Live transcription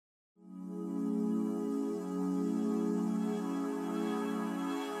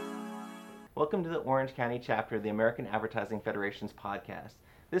Welcome to the Orange County chapter of the American Advertising Federation's podcast.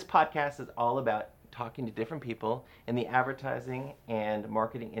 This podcast is all about talking to different people in the advertising and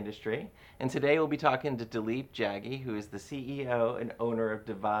marketing industry. And today we'll be talking to Dileep Jaggi, who is the CEO and owner of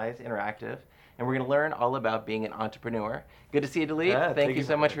Devise Interactive. And we're going to learn all about being an entrepreneur. Good to see you, Dileep. Yeah, thank you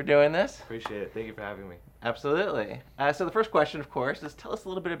so much for doing this. Appreciate it. Thank you for having me. Absolutely. So the first question, of course, is tell us a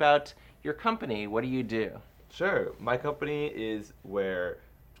little bit about your company. What do you do? Sure. My company is where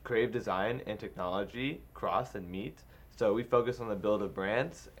creative design and technology cross and meet. So we focus on the build of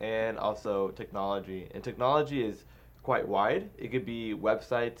brands and also technology. And technology is quite wide. It could be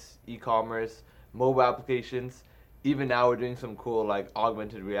websites, e-commerce, mobile applications. Even now we're doing some cool like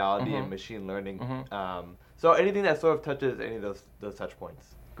augmented reality and machine learning. So anything that sort of touches any of those touch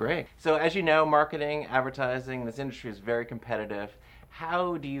points. Great. So as you know, marketing, advertising, this industry is very competitive.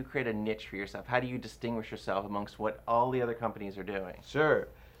 How do you create a niche for yourself? How do you distinguish yourself amongst what all the other companies are doing? Sure.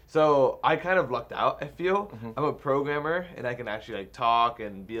 So I kind of lucked out, I feel. I'm a programmer and I can actually like talk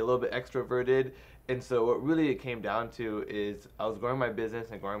and be a little bit extroverted. And so what really it came down to is I was growing my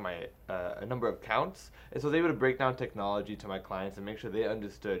business and growing my a number of accounts. And so I was able to break down technology to my clients and make sure they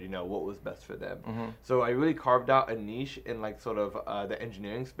understood, what was best for them. So I really carved out a niche in like sort of the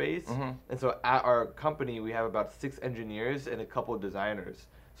engineering space. And so at our company, we have about 6 engineers and a couple of designers.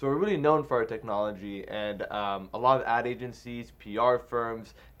 So we're really known for our technology, and a lot of ad agencies, PR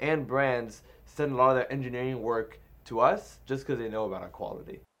firms, and brands send a lot of their engineering work to us just because they know about our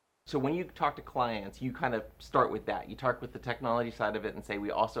quality. So when you talk to clients, you kind of start with that. You talk with the technology side of it and say,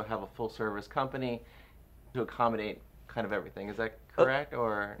 we also have a full service company to accommodate kind of everything. Is that correct?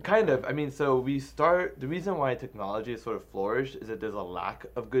 Or kind of. I mean, so the reason why technology has sort of flourished is that there's a lack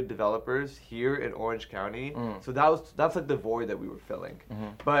of good developers here in Orange County. So that's like the void that we were filling.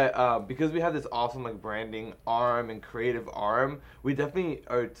 But because we have this awesome like branding arm and creative arm, we definitely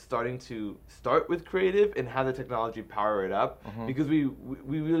are starting to start with creative and have the technology power it up because we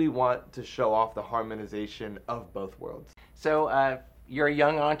really want to show off the harmonization of both worlds. So you're a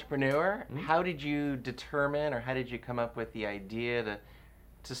young entrepreneur. How did you determine, or how did you come up with the idea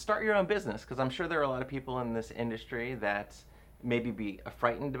to start your own business? Because I'm sure there are a lot of people in this industry that maybe be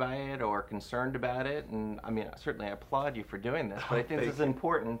frightened by it or concerned about it. And I mean, certainly I applaud you for doing this, but I think this is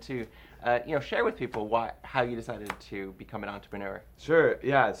important to share with people how you decided to become an entrepreneur. Sure.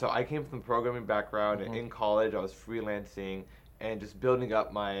 Yeah. So I came from the programming background. In college, I was freelancing and just building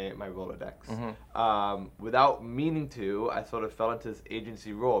up my Rolodex. Without meaning to, I sort of fell into this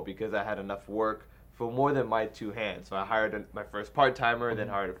agency role because I had enough work for more than my 2 hands. So I hired my first part-timer, then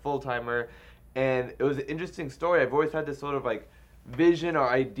hired a full-timer. And it was an interesting story. I've always had this sort of like vision or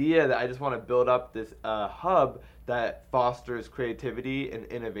idea that I just want to build up this hub that fosters creativity and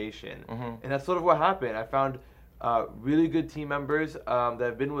innovation. And that's sort of what happened. I found really good team members that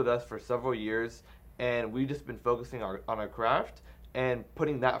have been with us for several years. And we've just been focusing on our craft and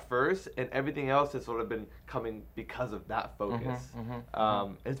putting that first, and everything else has sort of been coming because of that focus.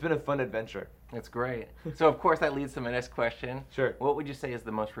 It's been a fun adventure. That's great. So of course that leads to my next question. Sure. What would you say is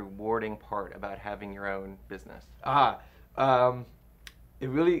the most rewarding part about having your own business? It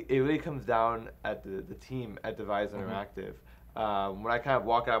really comes down at the team at Devise Interactive. When I kind of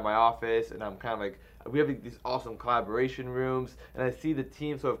walk out of my office and I'm kind of like, we have these awesome collaboration rooms, and I see the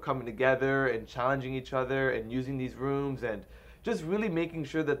team sort of coming together and challenging each other and using these rooms and just really making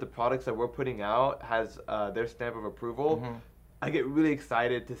sure that the products that we're putting out has their stamp of approval. I get really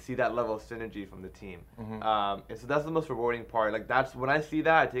excited to see that level of synergy from the team. And so that's the most rewarding part. Like that's when I see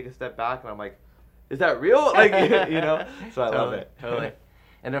that, I take a step back and I'm like, is that real? Like, So I love it. Totally.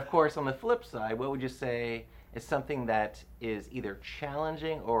 And of course, on the flip side, what would you say is something that is either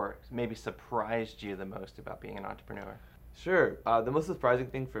challenging or maybe surprised you the most about being an entrepreneur? Sure. The most surprising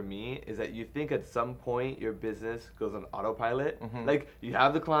thing for me is that you think at some point your business goes on autopilot. Like you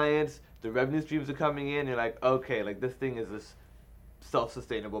have the clients, the revenue streams are coming in, you're like, okay, like this thing is just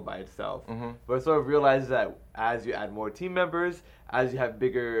self-sustainable by itself. But I sort of realize that as you add more team members, as you have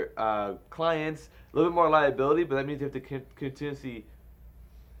bigger clients, a little bit more liability, but that means you have to continuously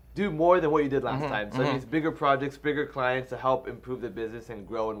do more than what you did last time. So it means bigger projects, bigger clients to help improve the business and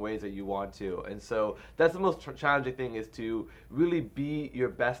grow in ways that you want to. And so that's the most challenging thing, is to really be your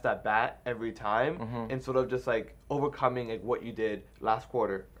best at bat every time and sort of just like overcoming like what you did last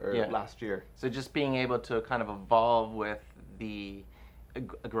quarter or last year. So just being able to kind of evolve with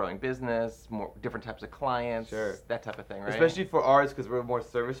a growing business, more different types of clients, that type of thing, right? Especially for ours, because we're more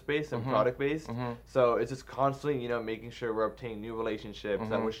service-based and product-based. So it's just constantly, making sure we're obtaining new relationships,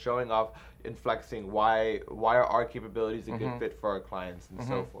 that we're showing off and flexing why are our capabilities a good fit for our clients and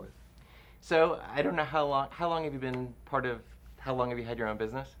so forth. So I don't know how long have you had your own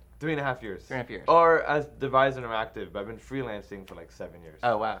business? 3.5 years. 3.5 years. Or as Devise Interactive, but I've been freelancing for like 7 years.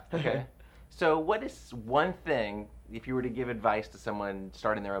 Oh, wow. Okay. So what is one thing, if you were to give advice to someone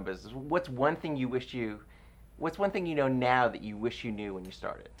starting their own business, what's one thing you know now that you wish you knew when you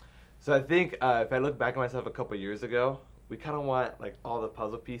started? So I think if I look back at myself a couple years ago, we kind of want like all the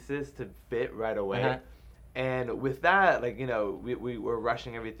puzzle pieces to fit right away. Uh-huh. And with that, like, you know, we're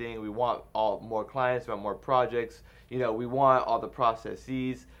rushing everything. We want more clients, we want more projects, you know, we want all the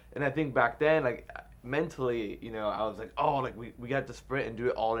processes. And I think back then, like, mentally, you know, I was like, oh, like, we got to sprint and do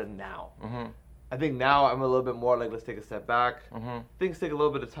it all in now. Mm-hmm. I think now I'm a little bit more like, let's take a step back. Mm-hmm. Things take a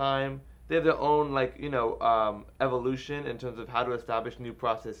little bit of time. They have their own, like, you know, evolution in terms of how to establish new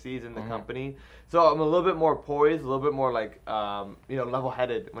processes in the company. So I'm a little bit more poised, a little bit more, like, you know,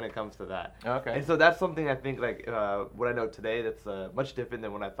 level-headed when it comes to that. Okay. And so that's something I think, like, what I know today that's much different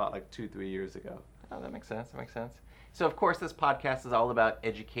than what I thought, like, 2-3 years ago. Oh, that makes sense. That makes sense. So, of course, this podcast is all about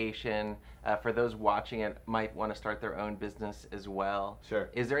education. For those watching it, might want to start their own business as well. Sure.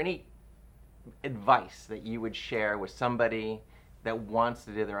 Is there any advice that you would share with somebody that wants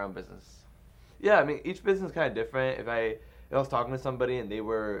to do their own business? Yeah, I mean, each business is kind of different. If I was talking to somebody and they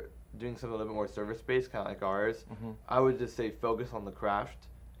were doing something a little bit more service-based, kind of like ours, I would just say focus on the craft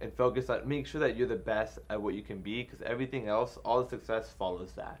and focus on, make sure that you're the best at what you can be, because everything else, all the success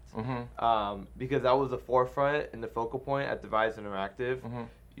follows that. Because that was the forefront and the focal point at Devise Interactive.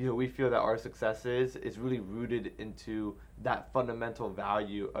 You know, we feel that our successes is really rooted into that fundamental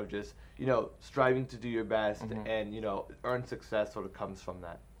value of just, you know, striving to do your best and, you know, earn success sort of comes from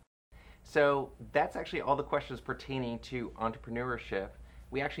that. So that's actually all the questions pertaining to entrepreneurship.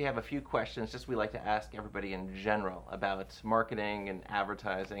 We actually have a few questions just we like to ask everybody in general about marketing and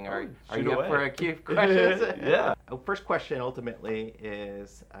advertising. Are you up for a few questions? Yeah. First question ultimately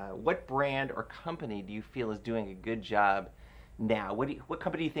is, what brand or company do you feel is doing a good job now? What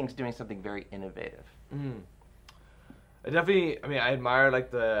company do you think is doing something very innovative? I admire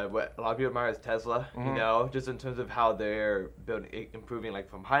like what a lot of people admire is Tesla, you know, just in terms of how they're improving like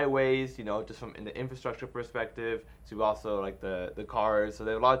from highways, you know, just from in the infrastructure perspective to also like the cars. So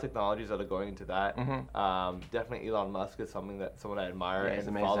there are a lot of technologies that are going into that. Definitely Elon Musk is someone I admire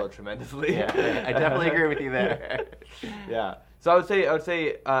and follow tremendously. Yeah, I definitely agree with you there. Yeah. So I would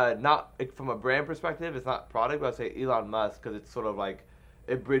say not from a brand perspective, it's not product, but I would say Elon Musk, because it's sort of like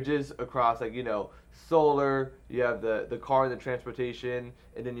it bridges across, like, you know, solar, you have the car and the transportation,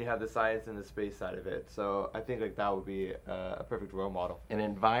 and then you have the science and the space side of it. So I think like that would be a perfect role model. And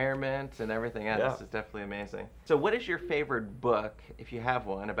environment and everything else is definitely amazing. So what is your favorite book, if you have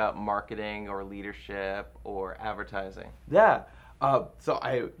one, about marketing or leadership or advertising? Yeah. So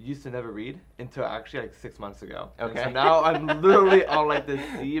I used to never read until actually like 6 months ago. Okay. And so now I'm literally on like this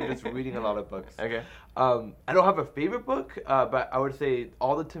sea of just reading a lot of books. Okay. I don't have a favorite book, but I would say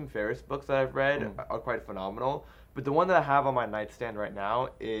all the Tim Ferriss books that I've read are quite phenomenal. But the one that I have on my nightstand right now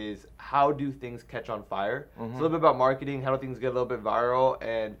is How Do Things Catch on Fire? It's a little bit about marketing, how do things get a little bit viral,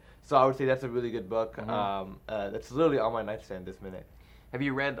 and so I would say that's a really good book. That's literally on my nightstand this minute. Have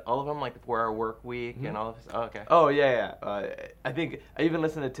you read all of them, like the 4-Hour Work Week and all of this? Oh, okay. Oh, yeah. I think I even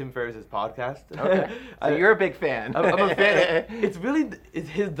listened to Tim Ferriss's podcast. Okay. So you're a big fan. I'm a fan. It's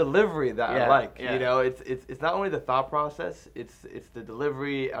his delivery that I like. Yeah. You know, it's not only the thought process, it's the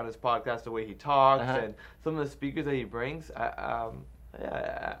delivery on his podcast, the way he talks, and some of the speakers that he brings. I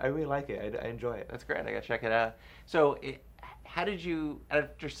really like it. I enjoy it. That's great. I gotta check it out. So, how did you,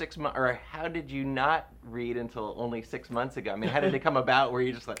 after 6 months, or how did you not read until only 6 months ago? I mean, how did it come about where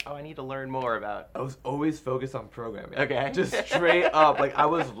you're just like, oh, I need to learn more about? I was always focused on programming. Okay. Just straight up. Like, I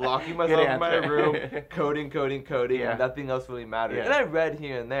was locking myself in my room, coding, Yeah. and nothing else really mattered. Yeah. And I read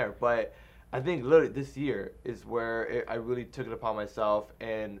here and there, but I think literally this year is where I really took it upon myself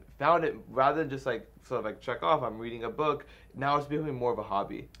and found it, rather than just like sort of like check off, I'm reading a book, now it's becoming more of a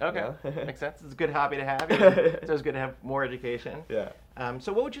hobby. Okay, you know? makes sense. It's a good hobby to have. So it's good to have more education. Yeah.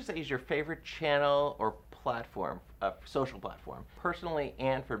 So what would you say is your favorite channel or platform, social platform, personally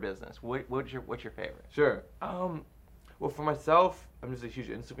and for business? What's your favorite? Sure. Well, for myself, I'm just a huge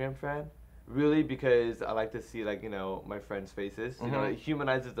Instagram fan. Really, because I like to see, like, you know, my friends' faces. You know, it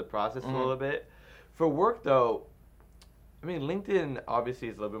humanizes the process a little bit. For work, though, I mean, LinkedIn obviously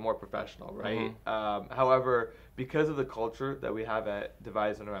is a little bit more professional, right? However, because of the culture that we have at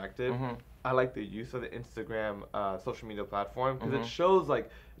Devise Interactive, I like the use of the Instagram social media platform, because it shows like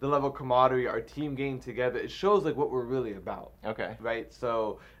the level of camaraderie, our team getting together. It shows like what we're really about. Okay. Right.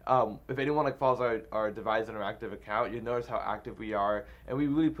 So if anyone like follows our Devise Interactive account, you notice how active we are, and we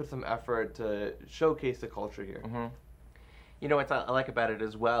really put some effort to showcase the culture here. You know what I like about it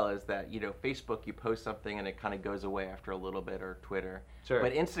as well is that, Facebook, you post something and it kind of goes away after a little bit, or Twitter. Sure.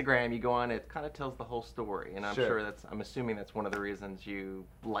 But Instagram, you go on, it kind of tells the whole story. And Sure. I'm assuming that's one of the reasons you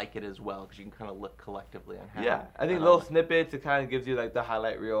like it as well, because you can kind of look collectively on how. Yeah, I think little snippets, it kind of gives you like the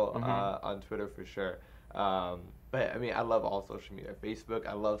highlight reel on Twitter for sure. But I mean, I love all social media. Facebook,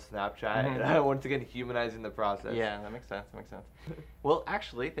 I love Snapchat. And once again, humanizing the process. Yeah, that makes sense. Well,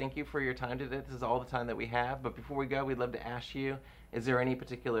 actually, thank you for your time today. This is all the time that we have. But before we go, we'd love to ask you, is there any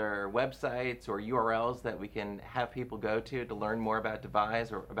particular websites or URLs that we can have people go to learn more about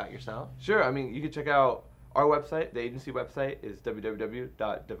Devise or about yourself? Sure. I mean, you can check out our website. The agency website is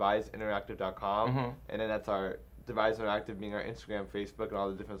www.deviseinteractive.com. And then that's our Devise Interactive being our Instagram, Facebook, and all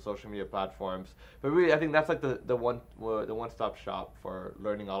the different social media platforms. But really, I think that's like the one-stop shop for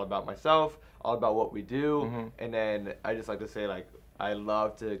learning all about myself, all about what we do. And then I just like to say, like, I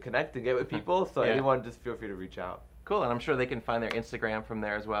love to connect and get with people. So anyone, just feel free to reach out. Cool, and I'm sure they can find their Instagram from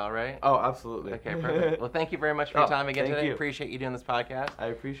there as well, right? Oh, absolutely. Okay, perfect. Well, thank you very much for your time again today. You. Appreciate you doing this podcast. I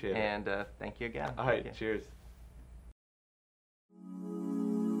appreciate it. And thank you again. All right, cheers.